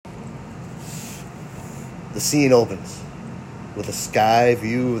The scene opens with a sky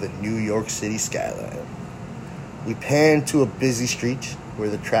view of the New York City skyline. We pan to a busy street where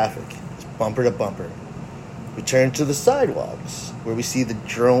the traffic is bumper to bumper. We turn to the sidewalks where we see the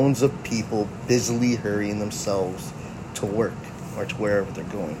drones of people busily hurrying themselves to work or to wherever they're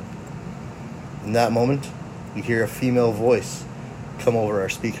going. In that moment, we hear a female voice come over our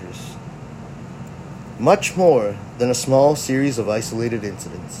speakers. Much more than a small series of isolated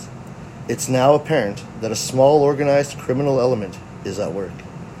incidents, it's now apparent that a small organized criminal element is at work.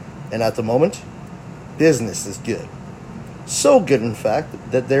 And at the moment, business is good. So good, in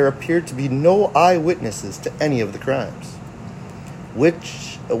fact, that there appeared to be no eyewitnesses to any of the crimes,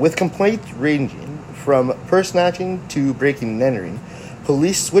 which, with complaints ranging from purse snatching to breaking and entering,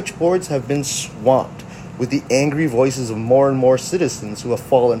 police switchboards have been swamped with the angry voices of more and more citizens who have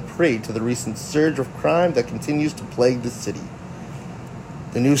fallen prey to the recent surge of crime that continues to plague the city.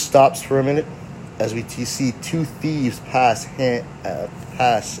 The news stops for a minute as we see two thieves pass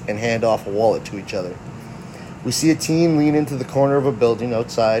and hand off a wallet to each other. We see a teen lean into the corner of a building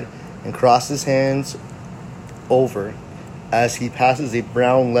outside and cross his hands over as he passes a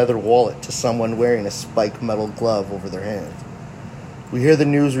brown leather wallet to someone wearing a spiked metal glove over their hand. We hear the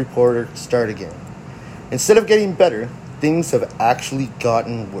news reporter start again. Instead of getting better, things have actually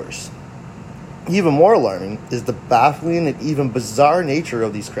gotten worse. Even more alarming is the baffling and even bizarre nature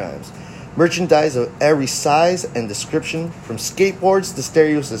of these crimes. Merchandise of every size and description, from skateboards to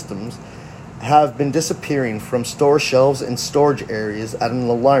stereo systems, have been disappearing from store shelves and storage areas at an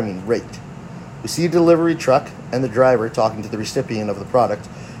alarming rate. We see a delivery truck and the driver talking to the recipient of the product.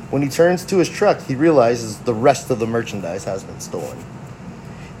 When he turns to his truck, he realizes the rest of the merchandise has been stolen.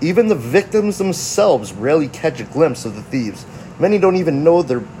 Even the victims themselves rarely catch a glimpse of the thieves. Many don't even know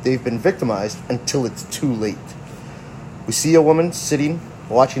they've been victimized until it's too late. We see a woman sitting,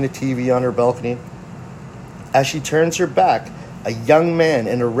 watching a TV on her balcony. As she turns her back, a young man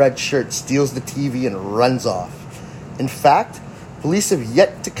in a red shirt steals the TV and runs off. In fact, police have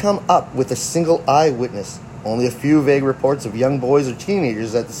yet to come up with a single eyewitness. Only a few vague reports of young boys or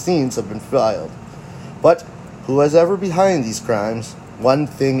teenagers at the scenes have been filed. But whoever behind these crimes, one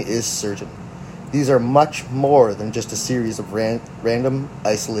thing is certain. These are much more than just a series of random,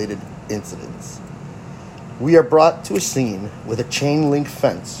 isolated incidents. We are brought to a scene with a chain-link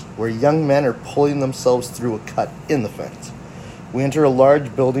fence where young men are pulling themselves through a cut in the fence. We enter a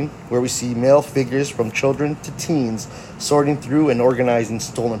large building where we see male figures from children to teens sorting through and organizing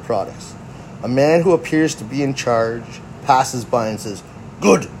stolen products. A man who appears to be in charge passes by and says,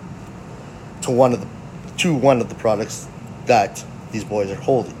 "Good," to one of the products that these boys are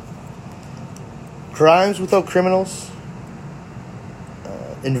holding. Crimes without criminals,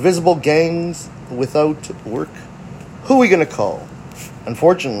 invisible gangs without work. Who are we going to call?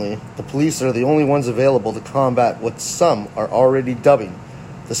 Unfortunately, the police are the only ones available to combat what some are already dubbing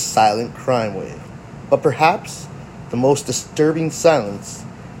the silent crime wave. But perhaps the most disturbing silence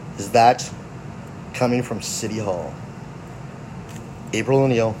is that coming from City Hall. April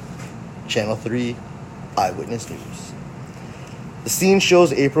O'Neil, Channel 3 Eyewitness News. The scene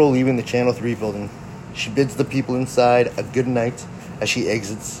shows April leaving the Channel 3 building. She bids the people inside a good night as she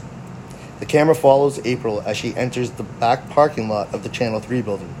exits. The camera follows April as she enters the back parking lot of the Channel 3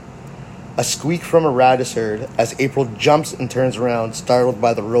 building. A squeak from a rat is heard as April jumps and turns around, startled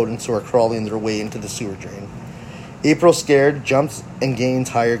by the rodents who are crawling their way into the sewer drain. April, scared, jumps and gains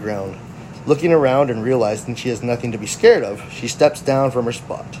higher ground. Looking around and realizing she has nothing to be scared of, she steps down from her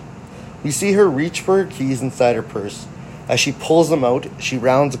spot. We see her reach for her keys inside her purse. As she pulls them out, she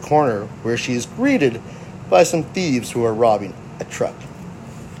rounds a corner where she is greeted by some thieves who are robbing a truck.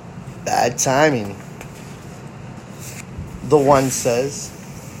 Bad timing, the one says,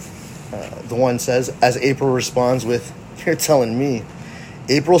 as April responds with, "You're telling me."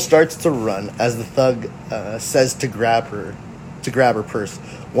 April starts to run as the thug says to grab her purse.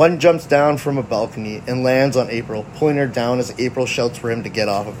 One jumps down from a balcony and lands on April, pulling her down as April shouts for him to get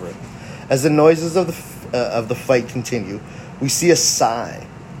off of her. As the noises of the fight continue, we see a sigh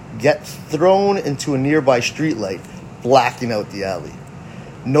get thrown into a nearby streetlight, blacking out the alley.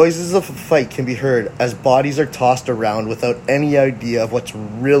 Noises of a fight can be heard as bodies are tossed around without any idea of what's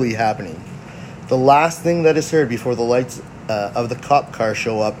really happening. The last thing that is heard before the lights of the cop car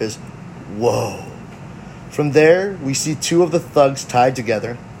show up is, "Whoa." From there, we see two of the thugs tied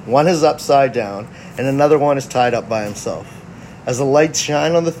together. One is upside down, and another one is tied up by himself. As the lights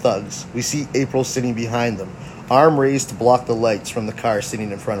shine on the thugs, we see April sitting behind them, arm raised to block the lights from the car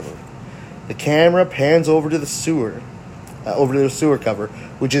sitting in front of her. The camera pans over to the sewer cover,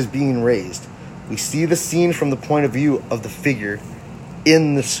 which is being raised. We see the scene from the point of view of the figure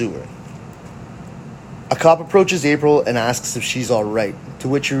in the sewer. A cop approaches April and asks if she's alright, to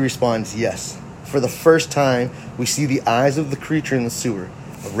which she responds yes. For the first time, we see the eyes of the creature in the sewer.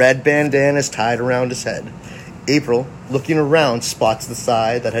 A red bandana is tied around his head. April, looking around, spots the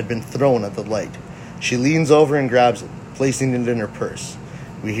sigh that had been thrown at the light. She leans over and grabs it, placing it in her purse.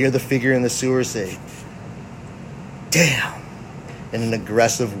 We hear the figure in the sewer say, "Damn," in an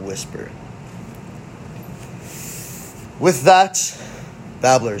aggressive whisper. With that,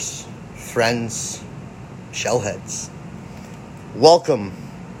 babblers, friends, shellheads, welcome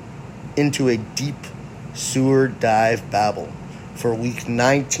into a deep sewer dive babble for week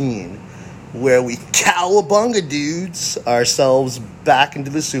 19, where we cowabunga dudes ourselves back into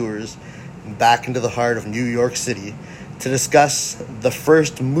the sewers, back into the heart of New York City to discuss the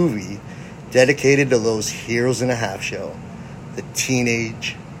first movie dedicated to those heroes in a half shell, the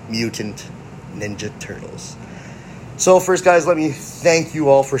Teenage Mutant Ninja Turtles. So first, guys, let me thank you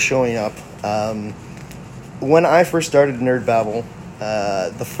all for showing up. When I first started Nerd Babble,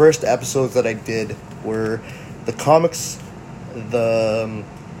 the first episodes that I did were the comics, the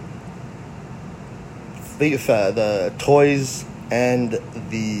toys, and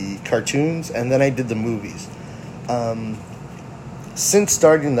the cartoons, and then I did the movies. Since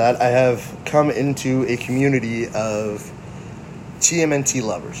starting that, I have come into a community of TMNT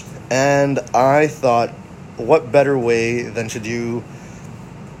lovers, and I thought, what better way than to do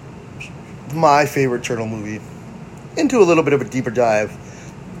my favorite turtle movie into a little bit of a deeper dive.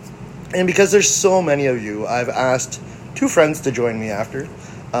 And because there's so many of you, I've asked 2 friends to join me after,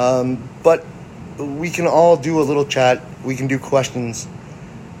 but we can all do a little chat. We can do questions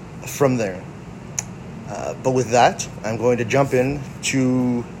from there. But with that, I'm going to jump in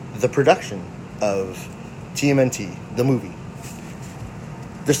to the production of TMNT the Movie.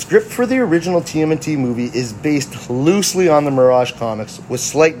 The script for the original TMNT movie is based loosely on the Mirage comics, with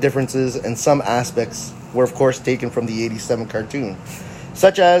slight differences, and some aspects were of course taken from the 87 cartoon,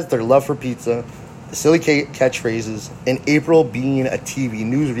 such as their love for pizza, the silly catchphrases, and April being a TV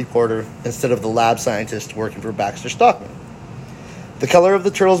news reporter instead of the lab scientist working for Baxter Stockman. The color of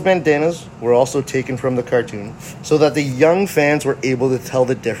the turtles' bandanas were also taken from the cartoon, so that the young fans were able to tell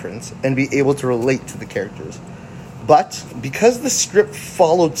the difference and be able to relate to the characters. But because the script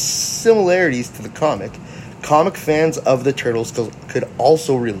followed similarities to the comic fans of the Turtles could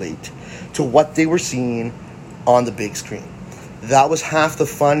also relate to what they were seeing on the big screen. That was half the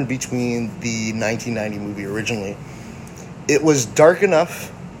fun between the 1990 movie originally. It was dark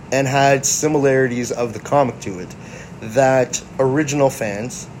enough and had similarities of the comic to it that original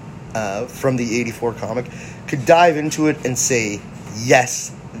fans from the 84 comic could dive into it and say,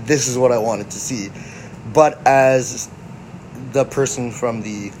 yes, this is what I wanted to see. But as the person from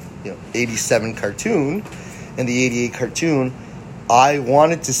the 87 cartoon and the 88 cartoon, I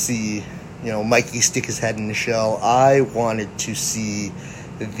wanted to see Mikey stick his head in the shell. I wanted to see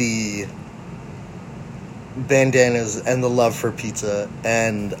the bandanas and the love for pizza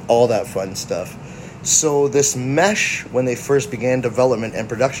and all that fun stuff. So this mesh, when they first began development and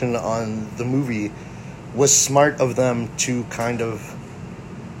production on the movie, was smart of them to kind of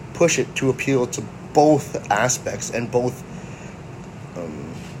push it to appeal to both aspects and both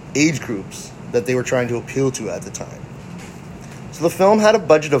age groups that they were trying to appeal to at the time. So the film had a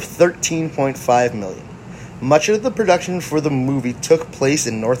budget of $13.5 million. Much of the production for the movie took place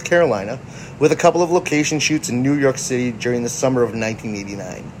in North Carolina, with a couple of location shoots in New York City during the summer of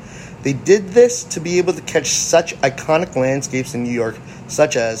 1989. They did this to be able to catch such iconic landscapes in New York,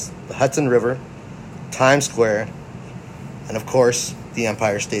 such as the Hudson River, Times Square, and of course, the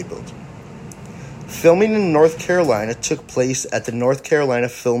Empire State Building. Filming in North Carolina took place at the North Carolina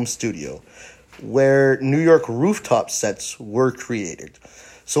Film Studio, where New York rooftop sets were created.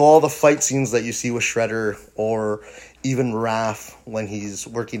 So all the fight scenes that you see with Shredder, or even Raph when he's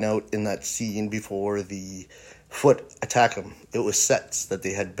working out in that scene before the Foot attack him, it was sets that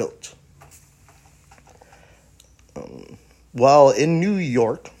they had built. While in New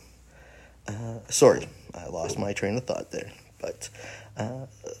York, sorry, I lost my train of thought there, but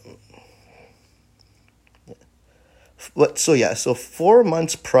so 4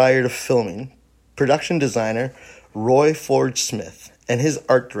 months prior to filming, production designer Roy Forge Smith and his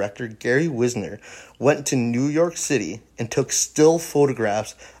art director Gary Wisner went to New York City and took still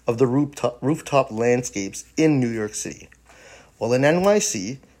photographs of the rooftop landscapes in New York City. While in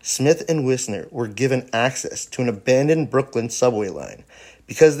NYC, Smith and Wisner were given access to an abandoned Brooklyn subway line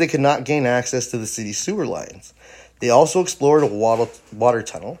because they could not gain access to the city's sewer lines. They also explored a water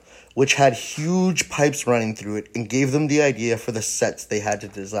tunnel, which had huge pipes running through it and gave them the idea for the sets they had to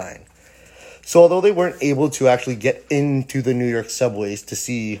design. So although they weren't able to actually get into the New York subways to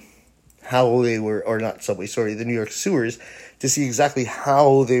see how they were, or not subway, sorry, the New York sewers, to see exactly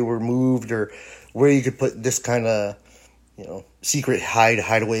how they were moved, or where you could put this kind of, secret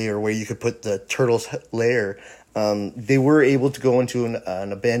hideaway, or where you could put the turtles' lair. They were able to go into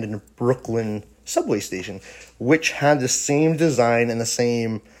an abandoned Brooklyn subway station, which had the same design and the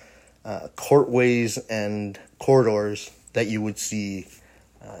same courtways and corridors that you would see,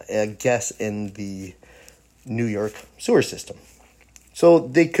 I guess, in the New York sewer system. So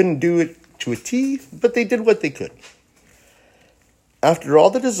they couldn't do it to a T, but they did what they could. After all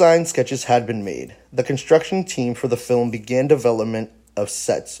the design sketches had been made, the construction team for the film began development of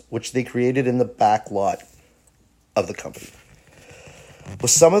sets, which they created in the back lot of the company. With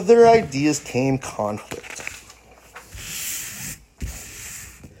some of their ideas came conflict.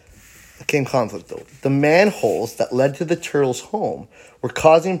 Though. The manholes that led to the turtles' home were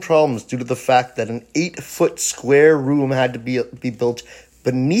causing problems due to the fact that an 8-foot square room had to be built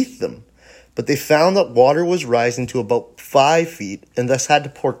beneath them. But they found that water was rising to about 5 feet and thus had to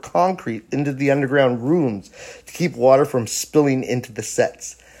pour concrete into the underground rooms to keep water from spilling into the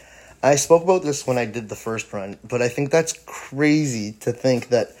sets. I spoke about this when I did the first run, but I think that's crazy to think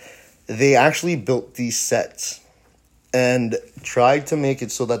that they actually built these sets and tried to make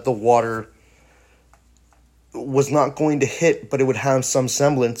it so that the water was not going to hit, but it would have some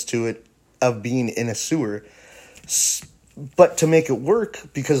semblance to it of being in a sewer. But to make it work,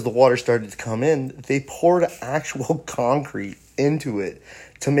 because the water started to come in, they poured actual concrete into it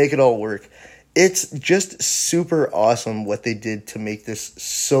to make it all work. It's just super awesome what they did to make this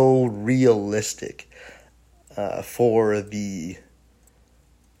so realistic for the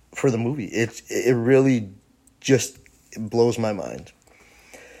movie. It really just blows my mind.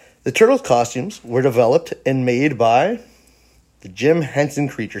 The Turtles' costumes were developed and made by the Jim Henson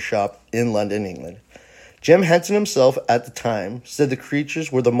Creature Shop in London, England. Jim Henson himself at the time said the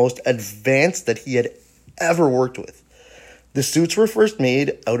creatures were the most advanced that he had ever worked with. The suits were first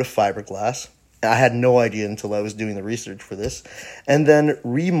made out of fiberglass. I had no idea until I was doing the research for this. And then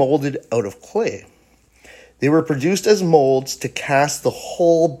remolded out of clay. They were produced as molds to cast the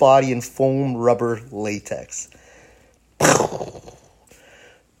whole body in foam rubber latex.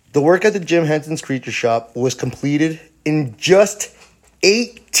 The work at the Jim Henson's Creature Shop was completed in just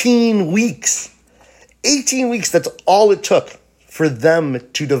 18 weeks. 18 weeks, that's all it took for them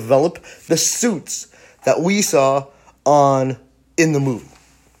to develop the suits that we saw in the movie.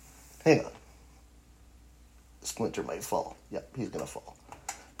 Hang on. Splinter might fall. Yep, he's going to fall.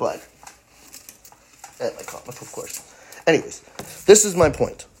 But, and my comic, of course. Anyways, this is my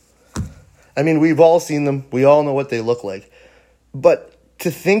point. I mean, we've all seen them. We all know what they look like. But to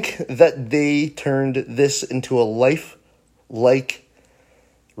think that they turned this into a lifelike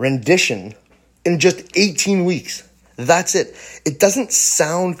rendition in just 18 weeks. That's it. It doesn't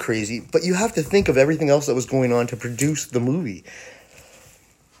sound crazy, but you have to think of everything else that was going on to produce the movie.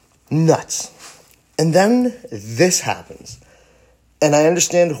 Nuts. And then this happens. And I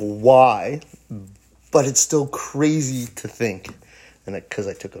understand why, but it's still crazy to think. And because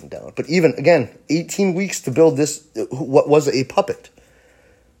I took them down. But even, again, 18 weeks to build this, what was a puppet.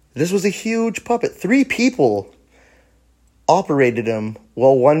 This was a huge puppet. 3 people operated him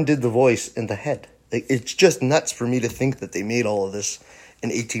while one did the voice and the head. It's just nuts for me to think that they made all of this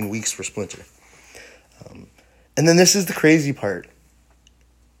in 18 weeks for Splinter. And then this is the crazy part.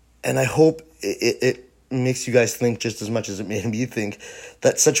 And I hope it makes you guys think just as much as it made me think,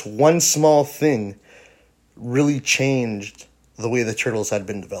 that such one small thing really changed the way the Turtles had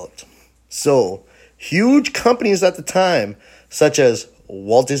been developed. So, huge companies at the time, such as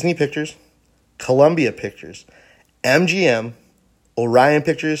Walt Disney Pictures, Columbia Pictures, MGM, Orion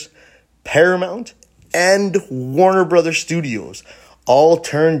Pictures, Paramount, and Warner Brothers Studios all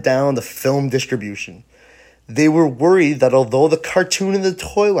turned down the film distribution. They were worried that although the cartoon and the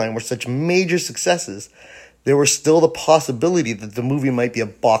toy line were such major successes, there was still the possibility that the movie might be a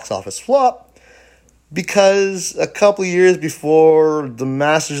box office flop, because a couple of years before the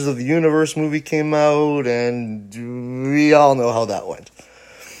Masters of the Universe movie came out, and we all know how that went.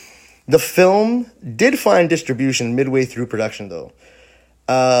 The film did find distribution midway through production, though,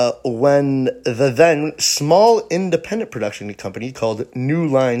 when the then small independent production company called New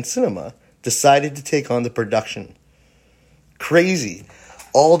Line Cinema decided to take on the production. Crazy.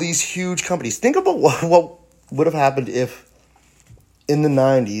 All these huge companies. Think about what would have happened if, in the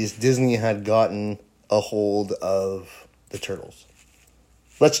 90s, Disney had gotten a hold of the Turtles.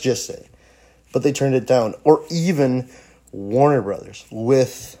 Let's just say. But they turned it down. Or even Warner Brothers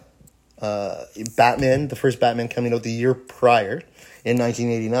with Batman, the first Batman coming out the year prior in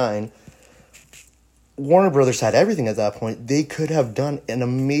 1989, Warner Brothers had everything at that point. They could have done an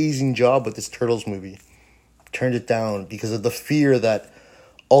amazing job with this Turtles movie. Turned it down because of the fear that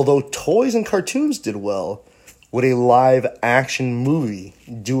although toys and cartoons did well, would a live action movie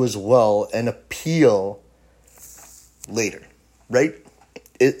do as well and appeal later, right?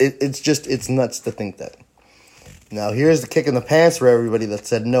 It's nuts to think that. Now here's the kick in the pants for everybody that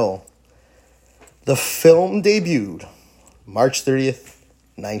said no. The film debuted March 30th,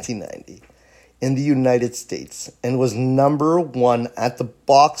 1990 in the United States and was number one at the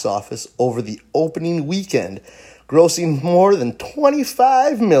box office over the opening weekend, grossing more than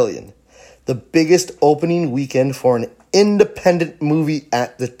 $25 million. The biggest opening weekend for an independent movie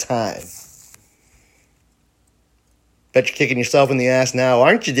at the time. Bet you're kicking yourself in the ass now,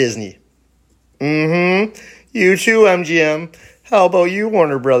 aren't you, Disney? You too, MGM. How about you,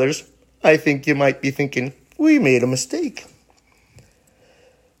 Warner Brothers? I think you might be thinking, we made a mistake.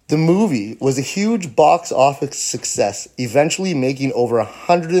 The movie was a huge box office success, eventually making over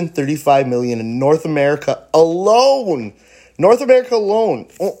 $135 million in North America alone. North America alone.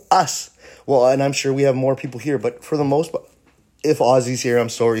 Oh, us. Well, and I'm sure we have more people here, but for the most part, if Ozzy's here, I'm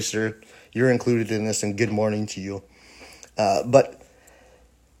sorry, sir. You're included in this, and good morning to you. But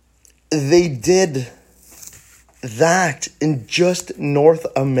they did that in just North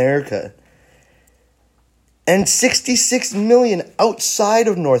America. And $66 million outside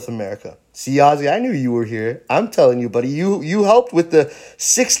of North America. See, Ozzy, I knew you were here. I'm telling you, buddy, you helped with the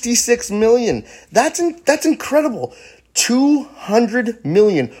 $66 million. That's incredible. $200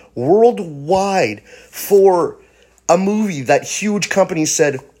 million worldwide for a movie that huge companies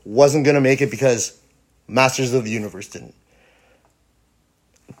said wasn't going to make it because Masters of the Universe didn't.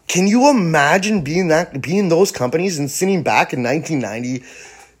 Can you imagine being those companies and sitting back in 1990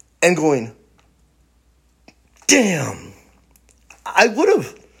 and going, damn, I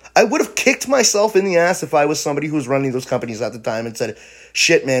would have kicked myself in the ass if I was somebody who was running those companies at the time and said,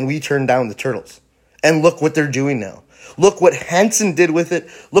 shit, man, we turned down the Turtles. And look what they're doing now. Look what Henson did with it.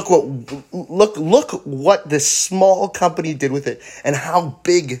 Look what this small company did with it and how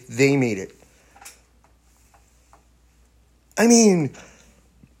big they made it. I mean,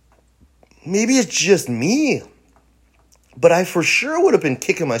 maybe it's just me, but I for sure would have been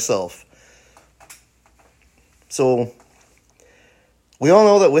kicking myself. So, we all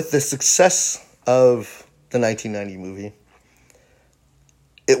know that with the success of the 1990 movie,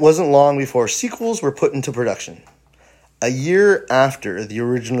 it wasn't long before sequels were put into production. A year after the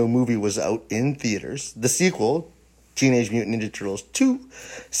original movie was out in theaters, the sequel, Teenage Mutant Ninja Turtles 2,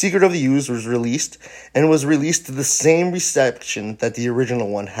 Secret of the Ooze, was released, and was released to the same reception that the original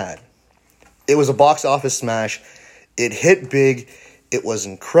one had. It was a box office smash. It hit big. It was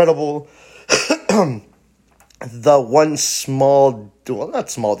incredible. The one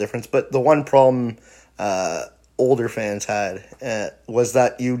not small difference, but the one problem older fans had was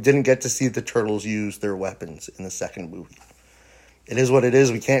that you didn't get to see the Turtles use their weapons in the second movie. It is what it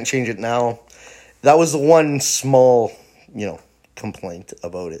is. We can't change it now. That was the one small, complaint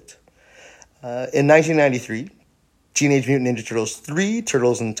about it. In 1993, Teenage Mutant Ninja Turtles 3,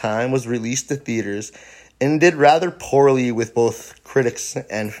 Turtles in Time, was released to theaters and did rather poorly with both critics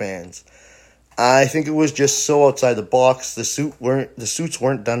and fans. I think it was just so outside the box. The suits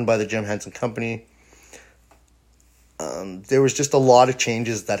weren't done by the Jim Henson Company. There was just a lot of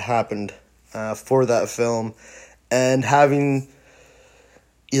changes that happened for that film, and having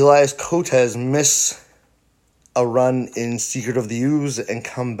Elias Cotes miss a run in Secret of the Ooze and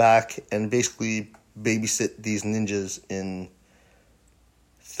come back and basically babysit these ninjas in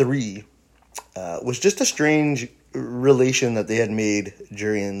 3 was just a strange relation that they had made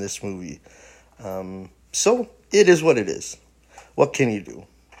during this movie. So it is what it is. What can you do?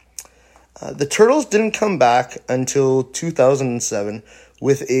 The Turtles didn't come back until 2007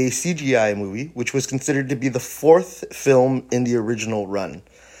 with a CGI movie, which was considered to be the 4th film in the original run.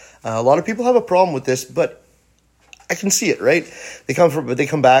 A lot of people have a problem with this, but I can see it, right? They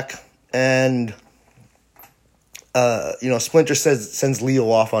come back, and Splinter sends Leo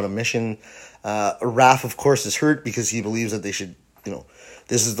off on a mission. Raph, of course, is hurt because he believes that they should,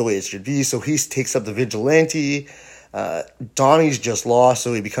 this is the way it should be. So he takes up the vigilante. Donnie's just lost,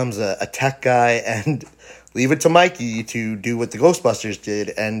 so he becomes a tech guy, and leave it to Mikey to do what the Ghostbusters did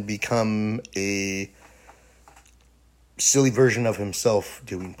and become a silly version of himself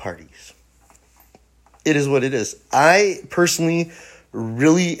doing parties. It is what it is. I personally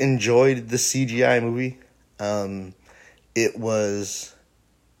really enjoyed the CGI movie. It was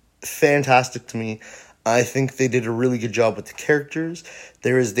fantastic to me. I think they did a really good job with the characters.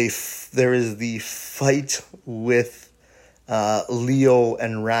 There is the fight with Leo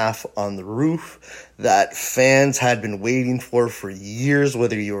and Raph on the roof that fans had been waiting for years.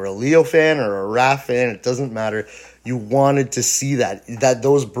 Whether you were a Leo fan or a Raph fan, it doesn't matter. You wanted to see that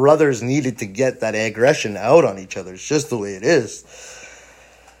those brothers needed to get that aggression out on each other. It's just the way it is.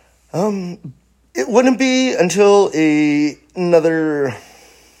 It wouldn't be until another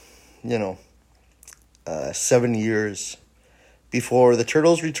 7 years before the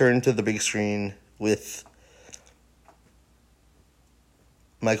Turtles returned to the big screen with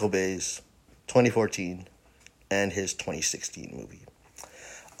Michael Bay's 2014 and his 2016 movie.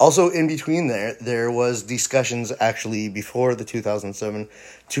 Also, in between there was discussions actually before the 2007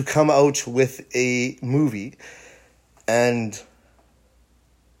 to come out with a movie. And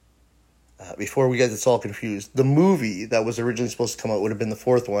before we get this all confused, the movie that was originally supposed to come out would have been the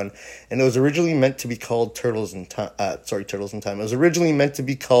fourth one, and it was originally meant to be called Turtles in Time. It was originally meant to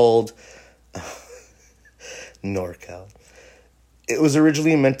be called NorCal. It was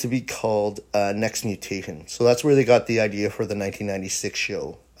originally meant to be called Next Mutation. So that's where they got the idea for the 1996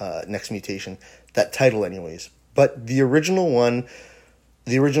 show, Next Mutation. That title anyways. But the original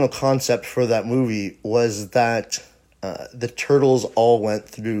concept for that movie was that the Turtles all went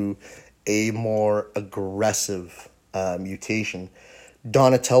through a more aggressive mutation.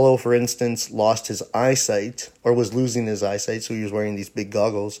 Donatello, for instance, lost his eyesight, or was losing his eyesight, so he was wearing these big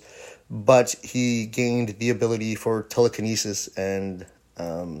goggles. But he gained the ability for telekinesis and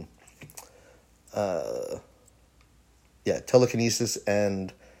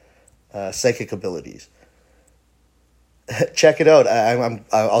psychic abilities. Check it out.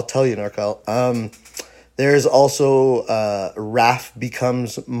 I'll tell you, Narcal. There's also Raph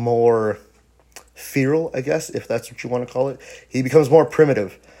becomes more feral, I guess, if that's what you want to call it. He becomes more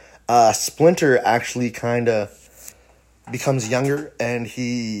primitive. Splinter actually kind of becomes younger, and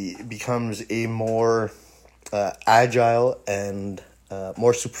he becomes a more agile and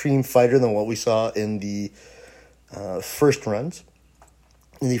more supreme fighter than what we saw in the first runs,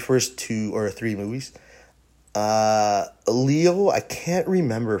 in the first 2 or 3 movies. Leo, I can't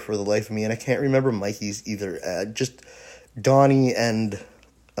remember for the life of me, and I can't remember Mikey's either. Just Donnie and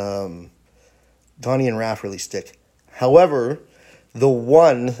Raph really stick. However, the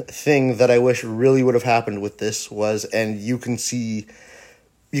one thing that I wish really would have happened with this was, and you can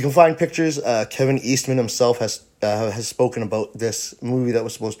find pictures. Kevin Eastman himself has spoken about this movie that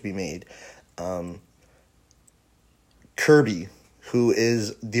was supposed to be made. Kirby, who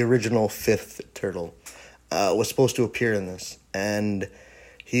is the original 5th turtle, was supposed to appear in this, and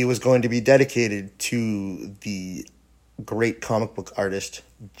he was going to be dedicated to the great comic book artist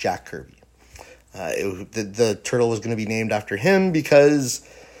Jack Kirby. The turtle was going to be named after him because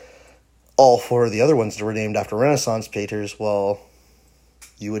all 4 of the other ones that were named after Renaissance painters. Well,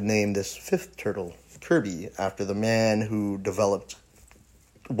 you would name this 5th turtle Kirby after the man who developed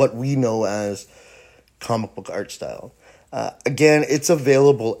what we know as comic book art style. Again, it's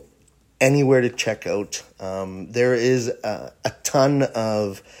available anywhere to check out. There is a ton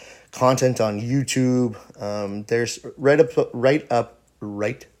of content on YouTube. There's write-ups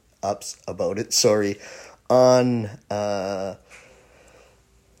about it, on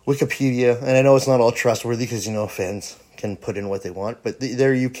Wikipedia. And I know it's not all trustworthy because, fans can put in what they want, but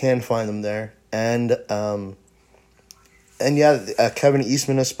there you can find them there. And Kevin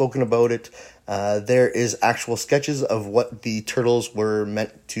Eastman has spoken about it. There is actual sketches of what the Turtles were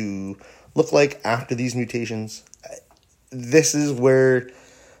meant to look like after these mutations. This is where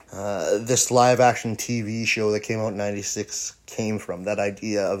this live-action TV show that came out in 96 came from. That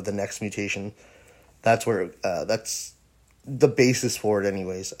idea of the next mutation. That's where that's the basis for it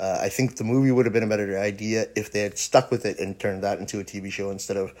anyways. I think the movie would have been a better idea if they had stuck with it and turned that into a TV show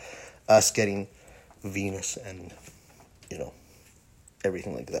instead of us getting Venus and,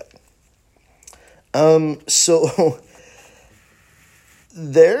 everything like that. So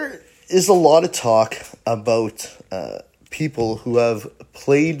there is a lot of talk about people who have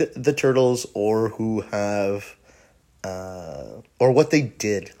played the Turtles or who have, or what they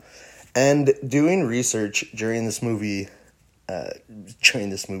did. And doing research during this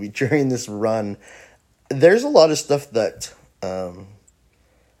run, there's a lot of stuff that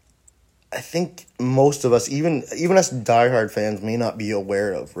I think most of us, even us diehard fans, may not be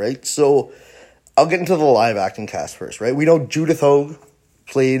aware of, right? So I'll get into the live acting cast first, right? We know Judith Hoag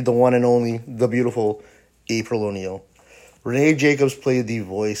played the one and only, the beautiful April O'Neil. Renee Jacobs played the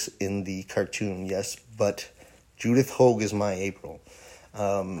voice in the cartoon, yes, but Judith Hoag is my April.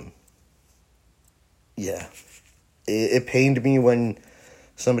 Yeah. It pained me when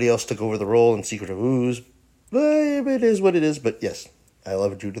somebody else took over the role in Secret of Ooze, but it is what it is. But yes, I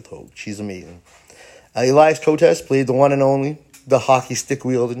love Judith Hoag. She's amazing. Elias Koteas played the one and only, the hockey stick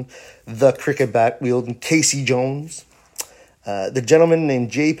wielding, the cricket bat wielding Casey Jones. The gentleman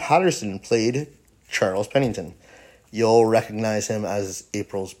named Jay Patterson played Charles Pennington. You'll recognize him as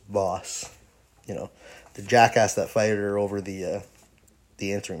April's boss. You know, the jackass that fired her over the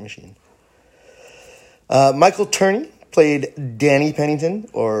answering machine. Michael Turney played Danny Pennington,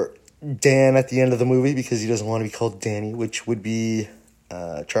 or Dan at the end of the movie, because he doesn't want to be called Danny, which would be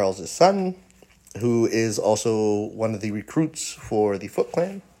Charles's son, who is also one of the recruits for the Foot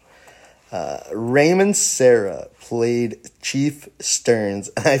Clan. Raymond Serra played Chief Stearns.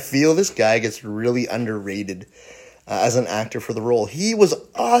 And I feel this guy gets really underrated as an actor for the role. He was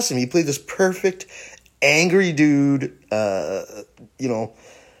awesome. He played this perfect, angry dude,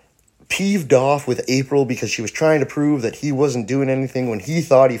 peeved off with April because she was trying to prove that he wasn't doing anything when he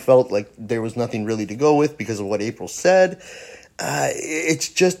felt like there was nothing really to go with because of what April said. It's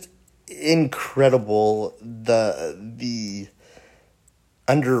just incredible the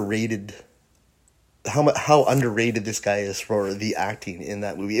underrated, how underrated this guy is for the acting in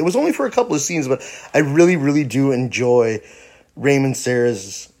that movie. It was only for a couple of scenes, but I really, really do enjoy Raymond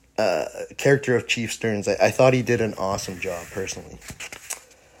Serra's character of Chief Stearns. I thought he did an awesome job, personally.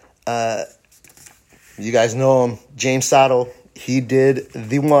 You guys know him, James Sato. He did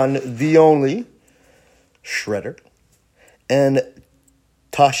the one, the only Shredder. And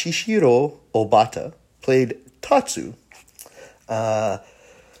Toshishiro Obata played Tatsu.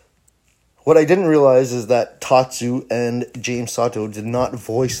 What I didn't realize is that Tatsu and James Sato did not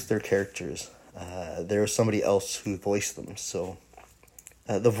voice their characters. There was somebody else who voiced them. So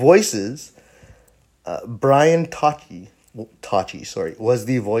the voices, Brian Tachi, was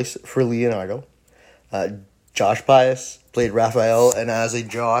the voice for Leonardo. Josh Pius played Raphael, and as a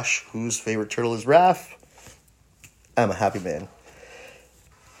Josh whose favorite turtle is Raph, I'm a happy man.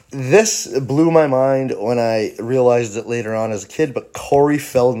 This blew my mind when I realized it later on as a kid, but Corey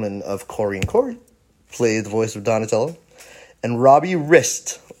Feldman of Corey and Corey played the voice of Donatello, and Robbie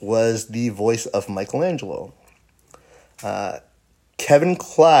Rist was the voice of Michelangelo. Kevin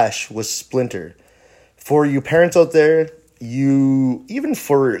Clash was Splinter. For you parents out there, even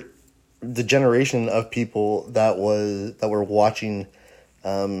for the generation of people that were watching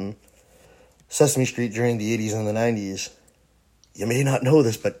Sesame Street during the 80s and the 90s, you may not know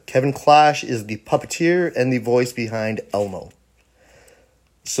this, but Kevin Clash is the puppeteer and the voice behind Elmo.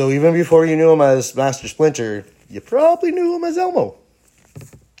 So even before you knew him as Master Splinter, you probably knew him as Elmo.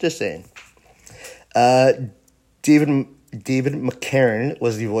 Just saying. David McCarran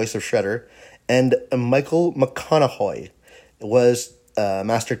was the voice of Shredder, and Michael McConaughey was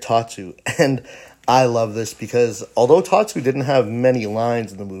Master Tatsu. And I love this because although Tatsu didn't have many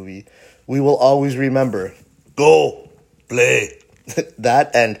lines in the movie, we will always remember, go, play,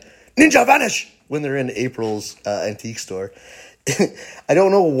 that, and ninja vanish when they're in April's antique store. I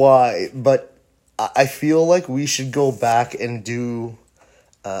don't know why, but I feel like we should go back and do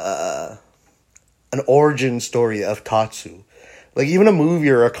an origin story of Tatsu. Like even a movie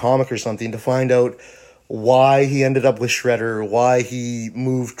or a comic or something to find out why he ended up with Shredder, why he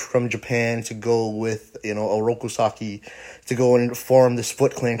moved from Japan to go with, Oroku Saki to go and form this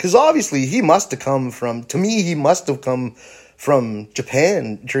Foot Clan. Because obviously he must have come from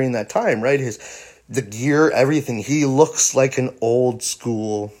Japan during that time, right? The gear, everything. He looks like an old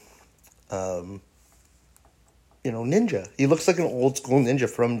school, ninja. He looks like an old school ninja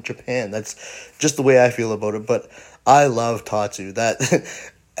from Japan. That's just the way I feel about it. But I love Tatsu. That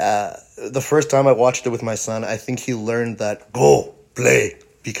the first time I watched it with my son, I think he learned that go play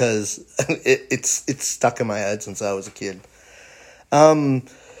because it's stuck in my head since I was a kid. Then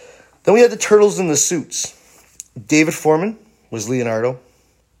we had the turtles in the suits. David Foreman was Leonardo.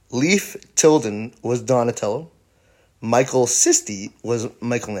 Leif Tilden was Donatello. Michael Sisti was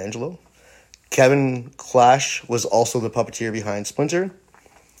Michelangelo. Kevin Clash was also the puppeteer behind Splinter.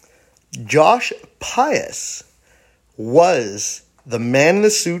 Josh Pius was the man in the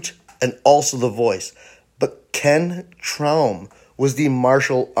suit and also the voice. But Ken Traum was the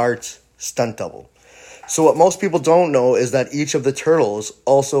martial arts stunt double. So what most people don't know is that each of the turtles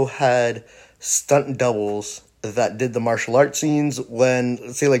also had stunt doubles that did the martial arts scenes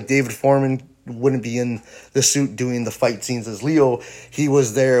when, say, like David Foreman wouldn't be in the suit doing the fight scenes as Leo. He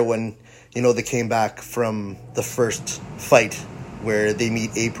was there when, they came back from the first fight where they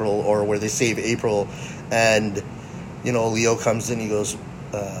meet April or where they save April. And, Leo comes in, he goes,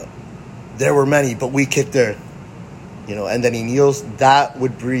 there were many, but we kicked their, and then he kneels. That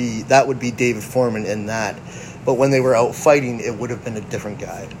would be David Foreman in that. But when they were out fighting, it would have been a different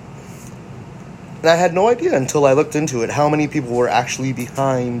guy. And I had no idea until I looked into it how many people were actually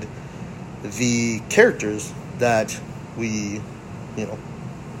behind the characters that we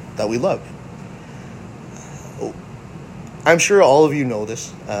love. I'm sure all of you know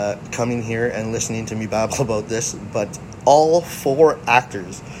this, coming here and listening to me babble about this, but all 4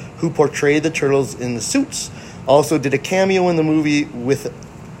 actors who portrayed the Turtles in the suits also did a cameo in the movie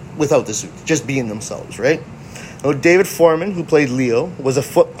without the suits, just being themselves, right? Now, David Foreman, who played Leo, was a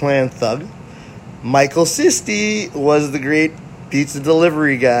Foot Clan thug. Michael Sisti was the great pizza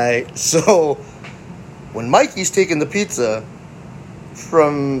delivery guy. So, when Mikey's taking the pizza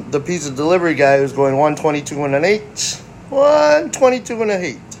from the pizza delivery guy who's going 122 and an 8, 122 and an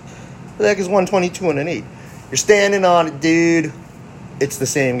 8. What the heck is 122 and an 8? You're standing on it, dude. It's the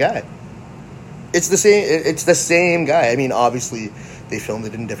same guy. It's the same guy. I mean, obviously, they filmed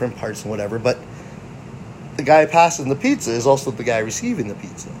it in different parts and whatever, but the guy passing the pizza is also the guy receiving the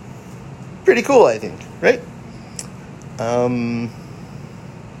pizza. Pretty cool, I think, right?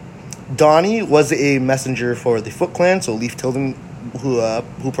 Donnie was a messenger for the Foot Clan, so Leif Tilden,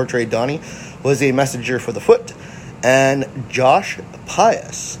 who portrayed Donnie, was a messenger for the Foot, and Josh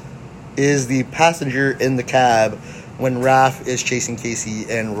Pius is the passenger in the cab when Raph is chasing Casey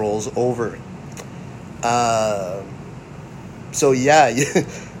and rolls over. So yeah,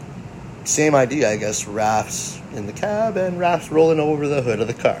 same idea, I guess. Raph's in the cab and Raph's rolling over the hood of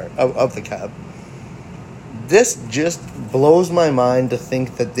the car, of the cab. This just blows my mind to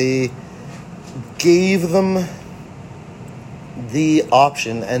think that they gave them the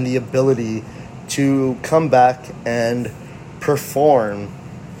option and the ability to come back and perform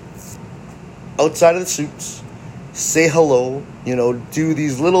outside of the suits, say hello, do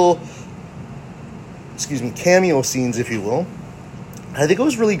these little, cameo scenes, if you will. I think it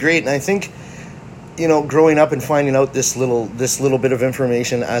was really great, and I think, growing up and finding out this little bit of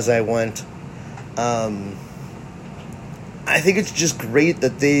information as I went, I think it's just great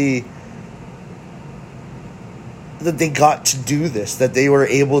that they got to do this, that they were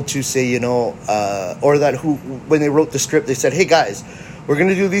able to say, or that when they wrote the script, they said, hey guys, we're going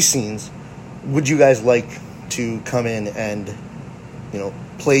to do these scenes. Would you guys like to come in and,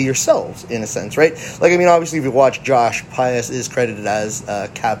 play yourselves, in a sense, right? Like, I mean, obviously, if you watch, Josh Pius is credited as a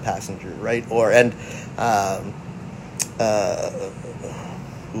cab passenger, right?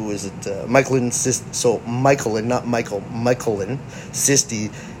 Who is it? Michelin Sisti,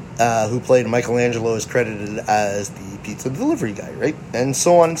 who played Michelangelo, is credited as the pizza delivery guy, right? And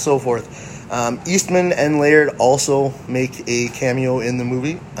so on and so forth. Eastman and Laird also make a cameo in the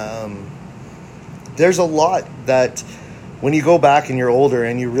movie. There's a lot that, when you go back and you're older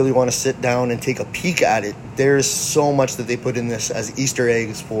and you really want to sit down and take a peek at it, there's so much that they put in this as Easter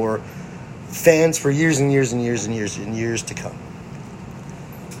eggs for fans for years and years and years and years and years to come.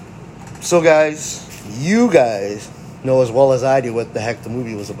 So guys, you guys know as well as I do what the heck the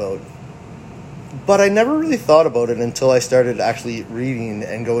movie was about. But I never really thought about it until I started actually reading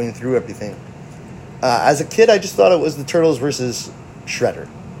and going through everything. As a kid, I just thought it was the Turtles versus Shredder.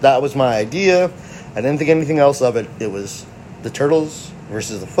 That was my idea. I didn't think anything else of it. It was the Turtles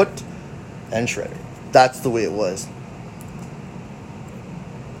versus the Foot and Shredder. That's the way it was.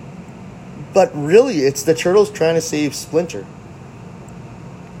 But really, it's the Turtles trying to save Splinter.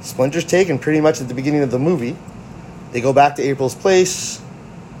 Splinter's taken pretty much at the beginning of the movie. They go back to April's place,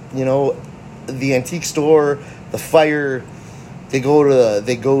 the antique store, the fire. They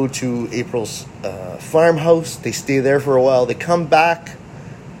go to April's farmhouse. They stay there for a while. They come back,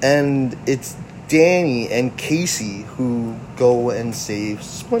 and it's Danny and Casey who go and save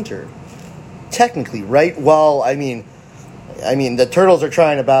Splinter. Technically, right? Well, I mean, the Turtles are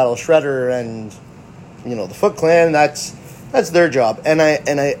trying to battle Shredder and, the Foot Clan. That's their job, and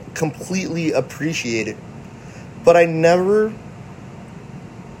I completely appreciate it. But I never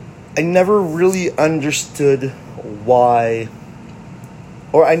really understood why,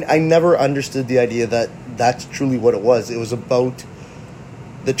 or I never understood the idea that that's truly what it was. It was about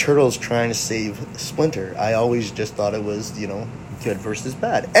the Turtles trying to save Splinter. I always just thought it was, good versus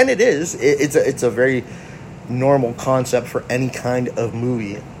bad. And it is. It's a very normal concept for any kind of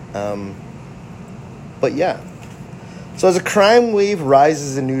movie. But yeah. So as a crime wave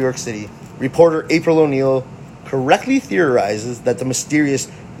rises in New York City, reporter April O'Neil correctly theorizes that the mysterious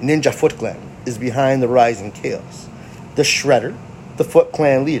Ninja Foot Clan is behind the rising chaos. The Shredder, the Foot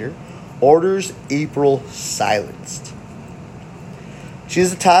Clan leader, orders April silenced. She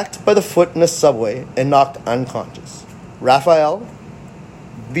is attacked by the Foot in a subway and knocked unconscious. Raphael,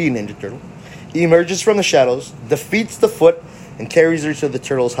 the Ninja Turtle, emerges from the shadows, defeats the Foot, and carries her to the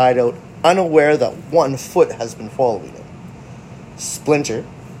Turtles' hideout, unaware that one Foot has been following him. Splinter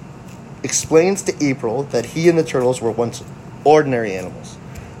explains to April that he and the Turtles were once ordinary animals,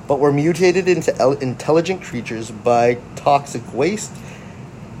 but were mutated into intelligent creatures by toxic waste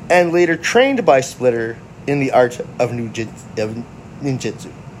and later trained by Splinter in the art of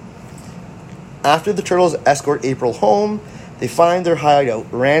ninjutsu. After the turtles escort April home, they find their hideout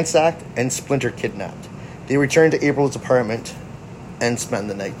ransacked and Splinter kidnapped. They return to April's apartment and spend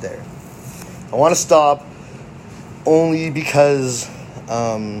the night there. I want to stop only because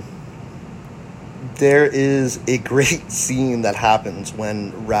there is a great scene that happens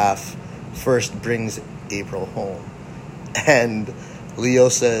when Raph first brings April home. And Leo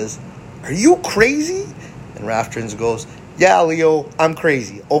says, "Are you crazy?" And Raph turns and goes, "Yeah, Leo, I'm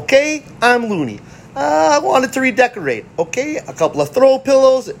crazy. Okay, I'm loony. I wanted to redecorate. Okay, a couple of throw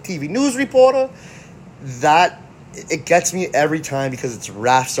pillows, a TV news reporter." It gets me every time because it's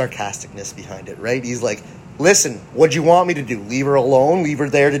Raph's sarcasticness behind it, right? He's like, "Listen, what'd you want me to do? Leave her alone? Leave her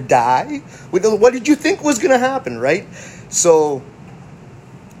there to die? What did you think was going to happen, right?" So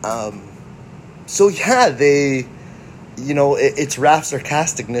yeah, it's Raph's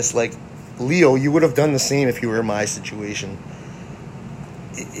sarcasticness. Like, Leo, you would have done the same if you were in my situation.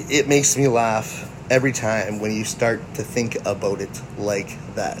 It makes me laugh every time when you start to think about it like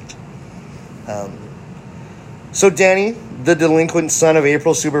that. So Danny, the delinquent son of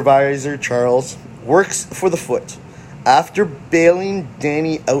April's supervisor, Charles, works for the Foot. After bailing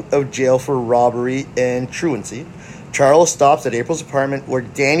Danny out of jail for robbery and truancy, Charles stops at April's apartment where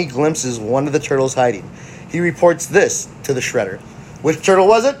Danny glimpses one of the turtles hiding. He reports this to the Shredder. Which turtle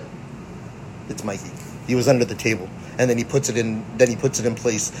was it? It's Mikey. He was under the table. And then he puts it in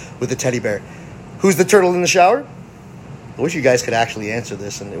place with the teddy bear. Who's the turtle in the shower? I wish you guys could actually answer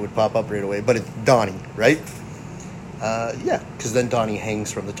this and it would pop up right away. But it's Donnie, right? Yeah, because then Donnie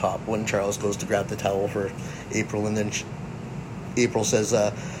hangs from the top when Charles goes to grab the towel for April. And then April says,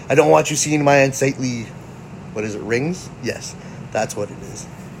 "I don't want you seeing my unsightly," what is it, rings? Yes, that's what it is.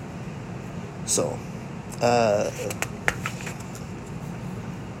 So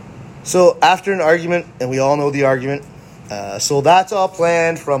after an argument, and we all know the argument, so that's all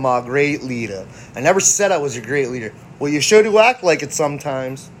planned from our great leader. I never said I was your great leader. Well, you sure do act like it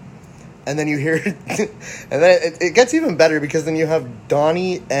sometimes. And then you hear, and then it gets even better because then you have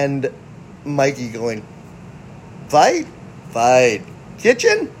Donnie and Mikey going, "Fight, fight,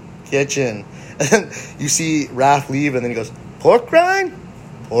 kitchen." And then you see Raph leave, and then he goes, pork rind.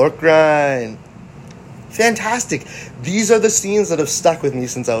 Fantastic. These are the scenes that have stuck with me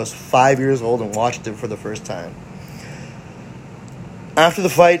since I was 5 years old and watched it for the first time. After the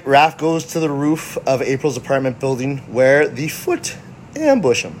fight, Raph goes to the roof of April's apartment building where the Foot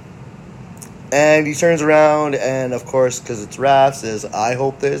ambush him. And he turns around and, of course, because it's Raph, says, "I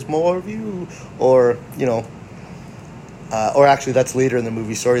hope there's more of you." Or, or actually that's later in the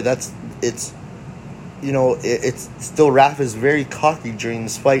movie. Sorry, it's still Raph is very cocky during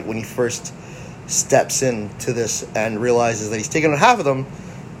this fight when he first steps into this and realizes that he's taken on half of them.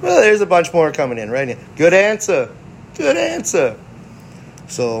 Well, there's a bunch more coming in, right? Good answer.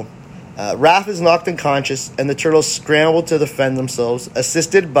 So, Raph is knocked unconscious, and the turtles scramble to defend themselves,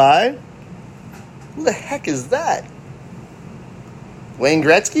 assisted by... Who the heck is that? Wayne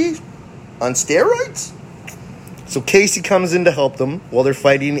Gretzky? On steroids? So Casey comes in to help them while they're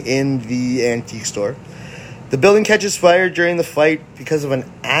fighting in the antique store. The building catches fire during the fight because of an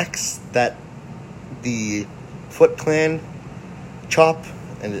axe that the Foot Clan chop,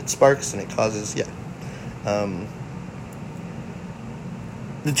 and it sparks and it causes,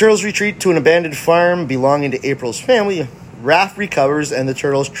 The turtles retreat to an abandoned farm belonging to April's family. Raph recovers and the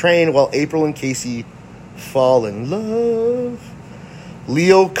turtles train while April and Casey fall in love.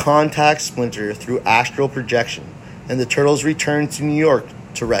 Leo contacts Splinter through astral projection, and the turtles return to New York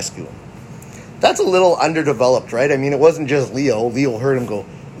to rescue him. That's a little underdeveloped, right? I mean, it wasn't just Leo. Leo heard him go,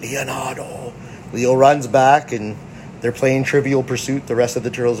 "Leonardo." Leo runs back, and they're playing Trivial Pursuit. The rest of the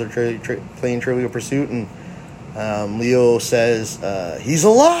turtles are playing Trivial Pursuit, and Leo says, "He's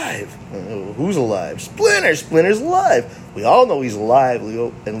alive." Who's alive? Splinter. Splinter's alive. We all know he's alive.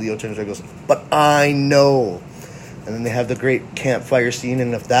 Leo turns around and goes, "But I know." And then they have the great campfire scene,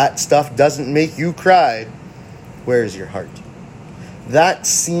 and if that stuff doesn't make you cry, where is your heart? That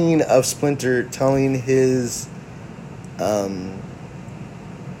scene of Splinter telling his,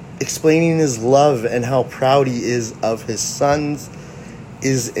 explaining his love and how proud he is of his sons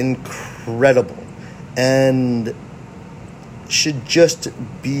is incredible. And should just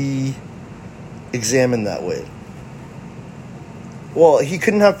be examined that way. Well, he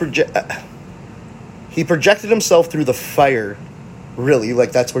couldn't have he projected himself through the fire, really,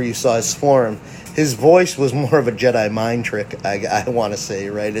 like that's where you saw his form. His voice was more of a Jedi mind trick, I want to say,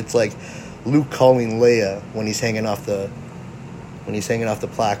 right? It's like Luke calling Leia when he's hanging off the when he's hanging off the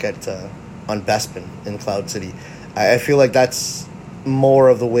plaque at on Bespin in Cloud City. I feel like that's more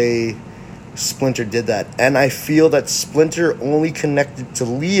of the way Splinter did that. And I feel that Splinter only connected to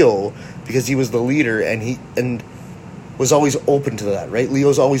Leo because he was the leader and was always open to that, right?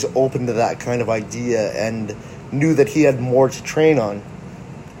 Leo's always open to that kind of idea and knew that he had more to train on.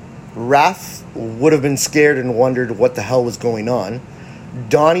 Raph would have been scared and wondered what the hell was going on.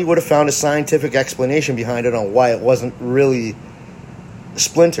 Donnie would have found a scientific explanation behind it on why it wasn't really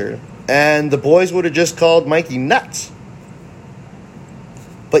Splinter. And the boys would have just called Mikey nuts.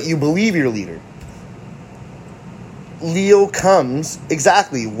 But you believe your leader. Leo comes,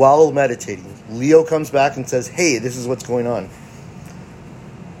 exactly, while meditating. Leo comes back and says, hey, this is what's going on.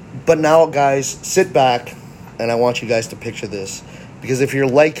 But now, guys, sit back, and I want you guys to picture this. Because if you're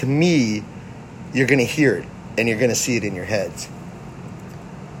like me, you're going to hear it, and you're going to see it in your heads.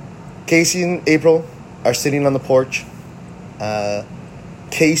 Casey and April are sitting on the porch.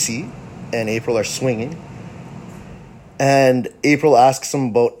 Casey and April are swinging. And April asks him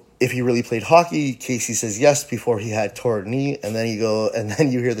about if he really played hockey. Casey says yes before he had tore knee. And then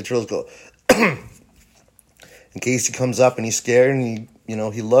you hear the Turtles go, and Casey comes up and he's scared and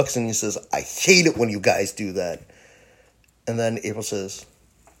he looks and he says, I hate it when you guys do that. And then April says,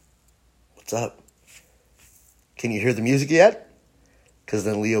 what's up? Can you hear the music yet? Because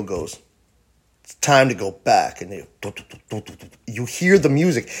then Leo goes, it's time to go back. And you hear the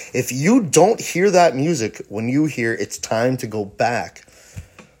music. If you don't hear that music when you hear it's time to go back,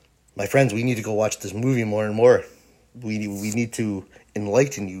 my friends, we need to go watch this movie more and more. We need to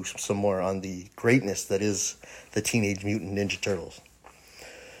enlighten you some more on the greatness that is the Teenage Mutant Ninja Turtles.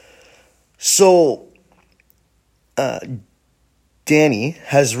 So, Danny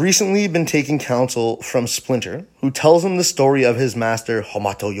has recently been taking counsel from Splinter, who tells him the story of his master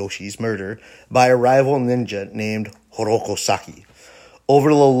Hamato Yoshi's murder by a rival ninja named Horoko Saki over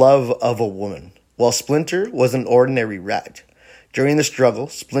the love of a woman, while Splinter was an ordinary rat. During the struggle,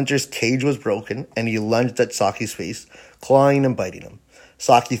 Splinter's cage was broken, and he lunged at Saki's face, clawing and biting him.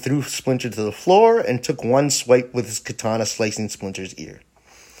 Saki threw Splinter to the floor and took one swipe with his katana, slicing Splinter's ear.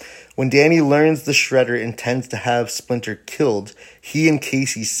 When Danny learns the Shredder intends to have Splinter killed, he and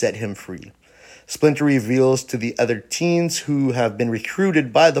Casey set him free. Splinter reveals to the other teens who have been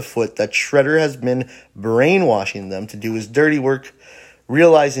recruited by the Foot that Shredder has been brainwashing them to do his dirty work.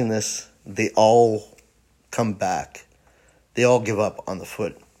 Realizing this, they all come back. They all give up on the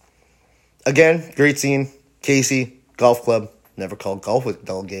Foot. Again, great scene. Casey, golf club, never called golf with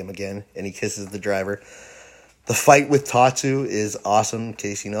dull game again, and he kisses the driver. The fight with Tatsu is awesome.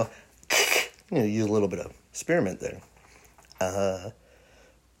 Casey, use a little bit of spearmint there.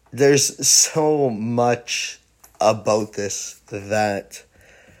 There's so much about this that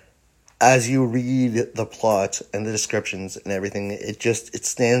as you read the plot and the descriptions and everything, it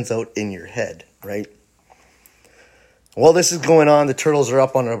stands out in your head, right? While this is going on, the Turtles are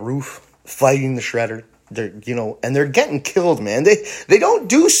up on a roof fighting the Shredder. And they're getting killed, man. They don't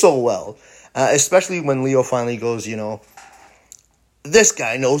do so well. Especially when Leo finally goes, this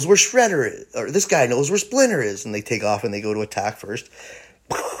guy knows where Shredder is, or this guy knows where Splinter is, and they take off and they go to attack first.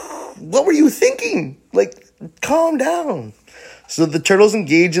 What were you thinking? Calm down. So the Turtles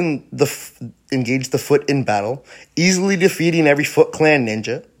engage the Foot in battle, easily defeating every Foot Clan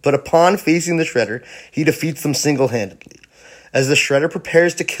ninja, but upon facing the Shredder, he defeats them single-handedly. As the Shredder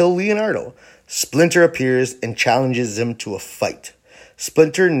prepares to kill Leonardo, Splinter appears and challenges him to a fight.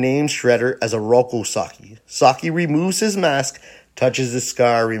 Splinter names Shredder as a Roku Saki. Saki removes his mask, touches his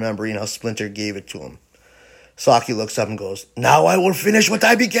scar, remembering how Splinter gave it to him. Saki looks up and goes, now I will finish what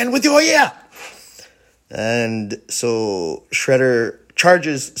I began with you, yeah! And so Shredder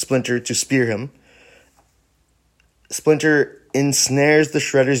charges Splinter to spear him. Splinter ensnares the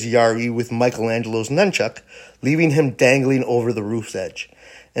Shredder's Yari with Michelangelo's nunchuck, leaving him dangling over the roof's edge.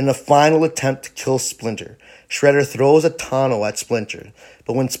 In a final attempt to kill Splinter, Shredder throws a tonneau at Splinter,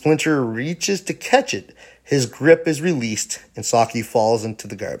 but when Splinter reaches to catch it, his grip is released and Saki falls into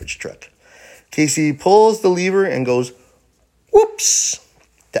the garbage truck. Casey pulls the lever and goes, whoops,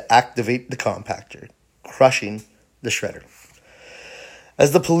 to activate the compactor, crushing the Shredder.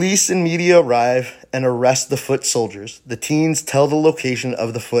 As the police and media arrive and arrest the Foot soldiers, the teens tell the location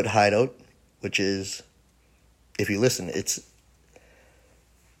of the Foot hideout, which is, if you listen, it's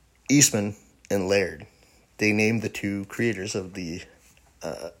Eastman and Laird. They named the two creators of the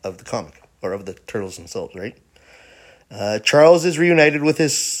comic, or of the Turtles themselves, right? Charles is reunited with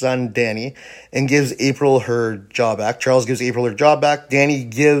his son Danny and gives April her jaw back. Charles gives April her jaw back. Danny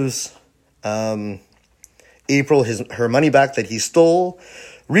gives April her money back that he stole,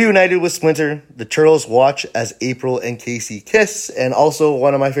 Reunited with Splinter, the Turtles watch as April and Casey kiss, and also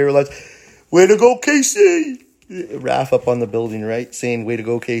one of my favorite lines, "Way to go, Casey!" Raph up on the building, right? Saying, "Way to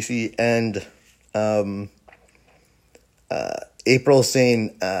go, Casey," and April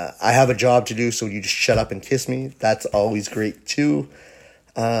saying, "I have a job to do, so you just shut up and kiss me." That's always great, too.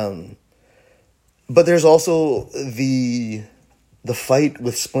 But there's also the fight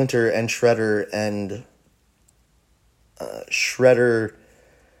with Splinter and Shredder, and Shredder,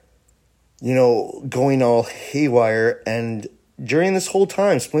 going all haywire. And during this whole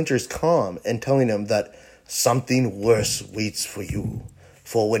time, Splinter's calm and telling him that something worse waits for you.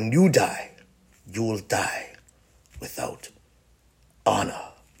 For when you die, you will die without honor.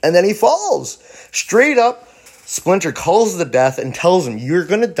 And then he falls. Straight up, Splinter calls the death and tells him, "You're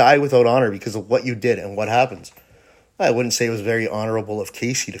going to die without honor because of what you did." And what happens? I wouldn't say it was very honorable of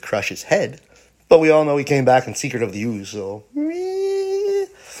Casey to crush his head, but we all know he came back in Secret of the Ooze, so...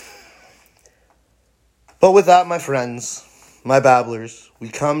 But with that, my friends, my babblers, we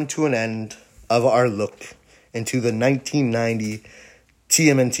come to an end of our look into the 1990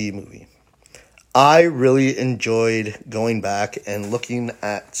 TMNT movie. I really enjoyed going back and looking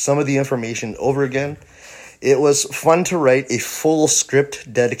at some of the information over again. It was fun to write a full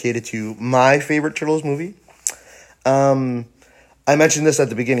script dedicated to my favorite Turtles movie. I mentioned this at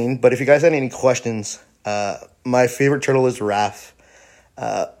the beginning, but if you guys had any questions, my favorite turtle is Raph.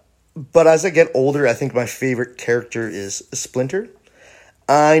 But as I get older, I think my favorite character is Splinter.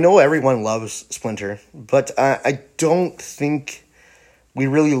 I know everyone loves Splinter, but I don't think we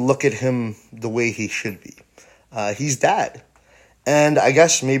really look at him the way he should be. He's Dad. And I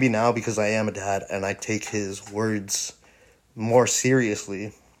guess maybe now, because I am a dad and I take his words more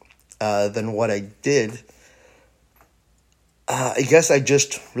seriously than what I did, I guess I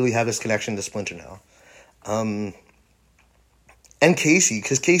just really have this connection to Splinter now. And Casey,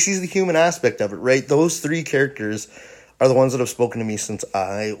 because Casey's the human aspect of it, right? Those three characters are the ones that have spoken to me since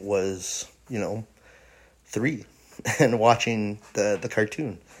I was, 3 and watching the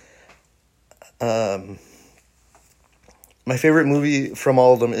cartoon. My favorite movie from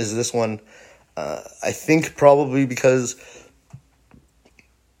all of them is this one. I think probably because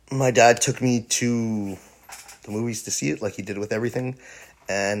my dad took me to the movies to see it, like he did with everything.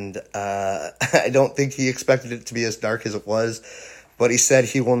 And I don't think he expected it to be as dark as it was. But he said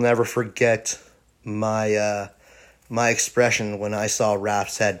he will never forget my expression when I saw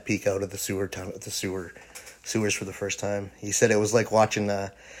Raph's head peek out of the sewers for the first time. He said it was like watching...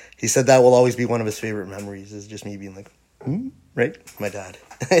 he said that will always be one of his favorite memories, is just me being like... Right? My dad.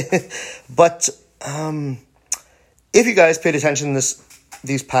 But if you guys paid attention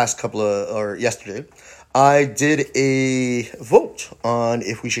these past yesterday, I did a vote on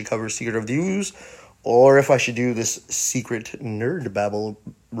if we should cover Secret of the Ooze or if I should do this secret nerd babble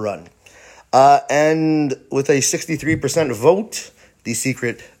run. And with a 63% vote, the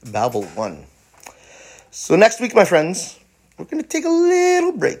secret babble won. So next week, my friends, we're going to take a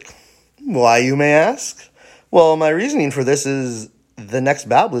little break. Why, you may ask? Well, my reasoning for this is the next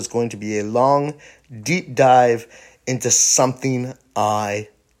babble is going to be a long, deep dive into something I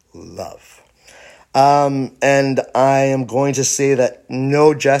love. And I am going to say that,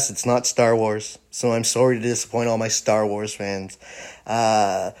 no, Jess, it's not Star Wars. So I'm sorry to disappoint all my Star Wars fans.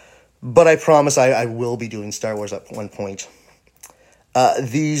 But I promise I will be doing Star Wars at one point.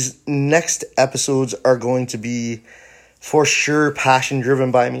 These next episodes are going to be, for sure,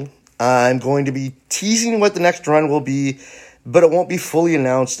 passion-driven by me. I'm going to be teasing what the next run will be, but it won't be fully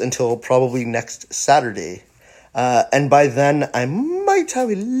announced until probably next Saturday. And by then, I might have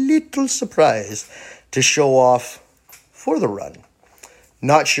a little surprise to show off for the run.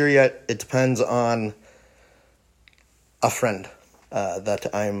 Not sure yet. It depends on a friend that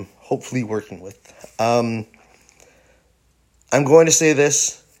I'm hopefully working with. I'm going to say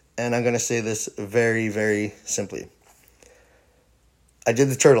this, and I'm going to say this very, very simply. I did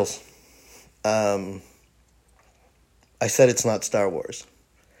the Turtles. I said it's not Star Wars.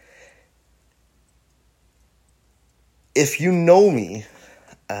 If you know me,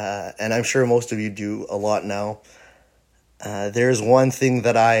 and I'm sure most of you do a lot now, there's one thing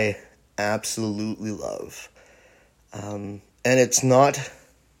that I absolutely love. And it's not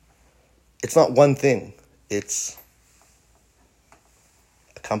one thing. It's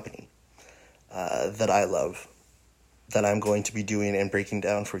a company that I love, that I'm going to be doing and breaking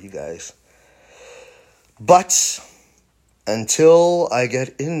down for you guys. But until I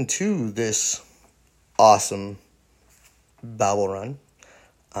get into this awesome babble run,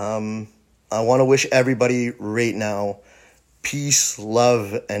 I want to wish everybody right now peace,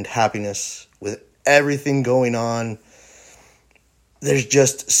 love, and happiness with everything going on there's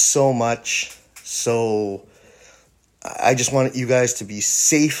just so much. So I just want you guys to be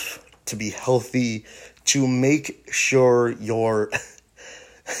safe, to be healthy, to make sure your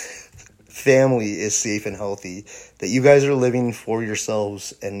family is safe and healthy, that you guys are living for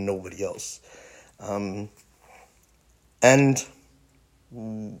yourselves and nobody else. And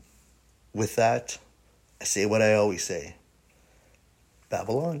with that, I say what I always say.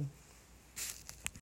 Babylon.